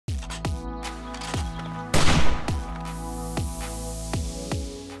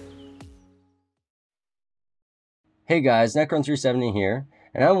Hey guys, Necron370 here,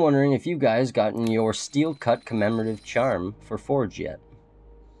 and I'm wondering if you guys gotten your steel cut commemorative charm for Forge yet.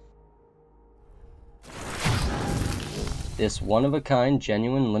 This one-of-a-kind,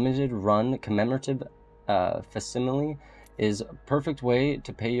 genuine, limited-run commemorative facsimile is a perfect way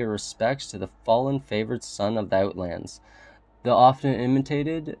to pay your respects to the fallen favored son of the Outlands, the often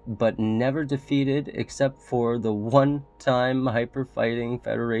imitated but never defeated except for the one-time hyper-fighting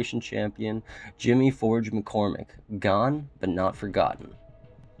Federation champion Jimmy Forge McCormick, gone but not forgotten.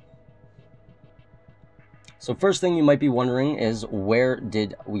 So first thing you might be wondering is, where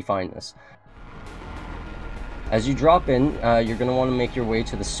did we find this? As you drop in, you're going to want to make your way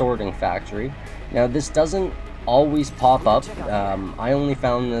to the sorting factory. Now this doesn't always pop up. I only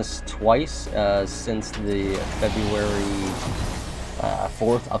found this twice since the February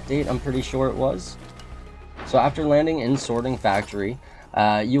 4th update, I'm pretty sure it was. So after landing in sorting factory,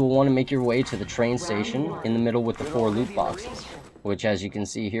 you will want to make your way to the train station in the middle with the 4 loot boxes, which, as you can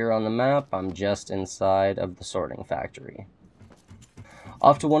see here on the map, I'm just inside of the sorting factory.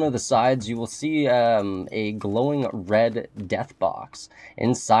 Off to one of the sides, you will see a glowing red death box.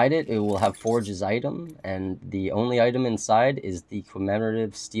 Inside it, it will have Forge's item, and the only item inside is the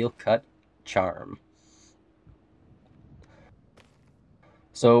commemorative steel cut charm.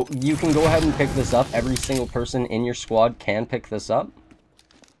 So you can go ahead and pick this up. Every single person in your squad can pick this up.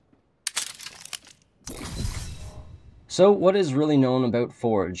 So what is really known about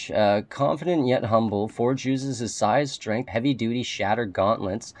Forge? Confident yet humble, Forge uses his size, strength, heavy-duty shatter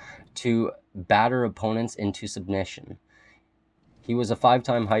gauntlets to batter opponents into submission. He was a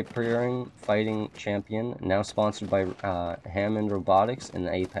 5-time hyper fighting champion, now sponsored by Hammond Robotics in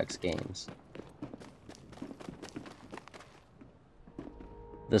the Apex games.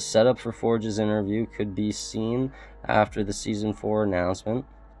 The setup for Forge's interview could be seen after the Season 4 announcement.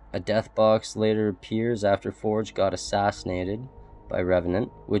 A death box later appears after Forge got assassinated by Revenant,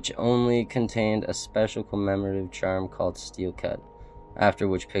 which only contained a special commemorative charm called Steel Cut, after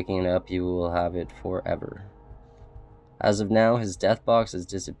which picking it up you will have it forever. As of now, his death box has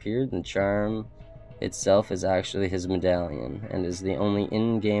disappeared, and the charm itself is actually his medallion, and is the only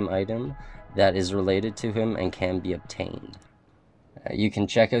in-game item that is related to him and can be obtained. You can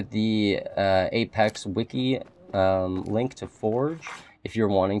check out the Apex wiki link to Forge if you're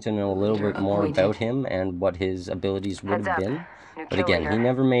wanting to know a little bit more about him and what his abilities would have been. But again, he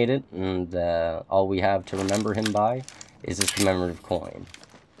never made it, and all we have to remember him by is his commemorative coin.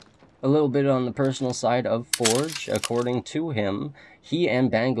 A little bit on the personal side of Forge. According to him, he and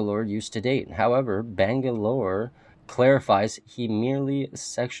Bangalore used to date. However, Bangalore clarifies he merely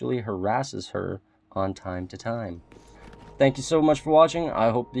sexually harasses her on time to time. Thank you so much for watching. I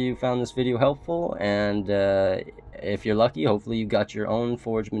hope you found this video helpful, and if you're lucky, hopefully you got your own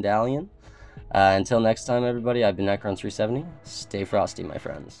Forge medallion. Until next time, everybody, I've been Necron370. Stay frosty, my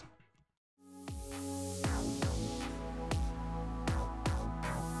friends.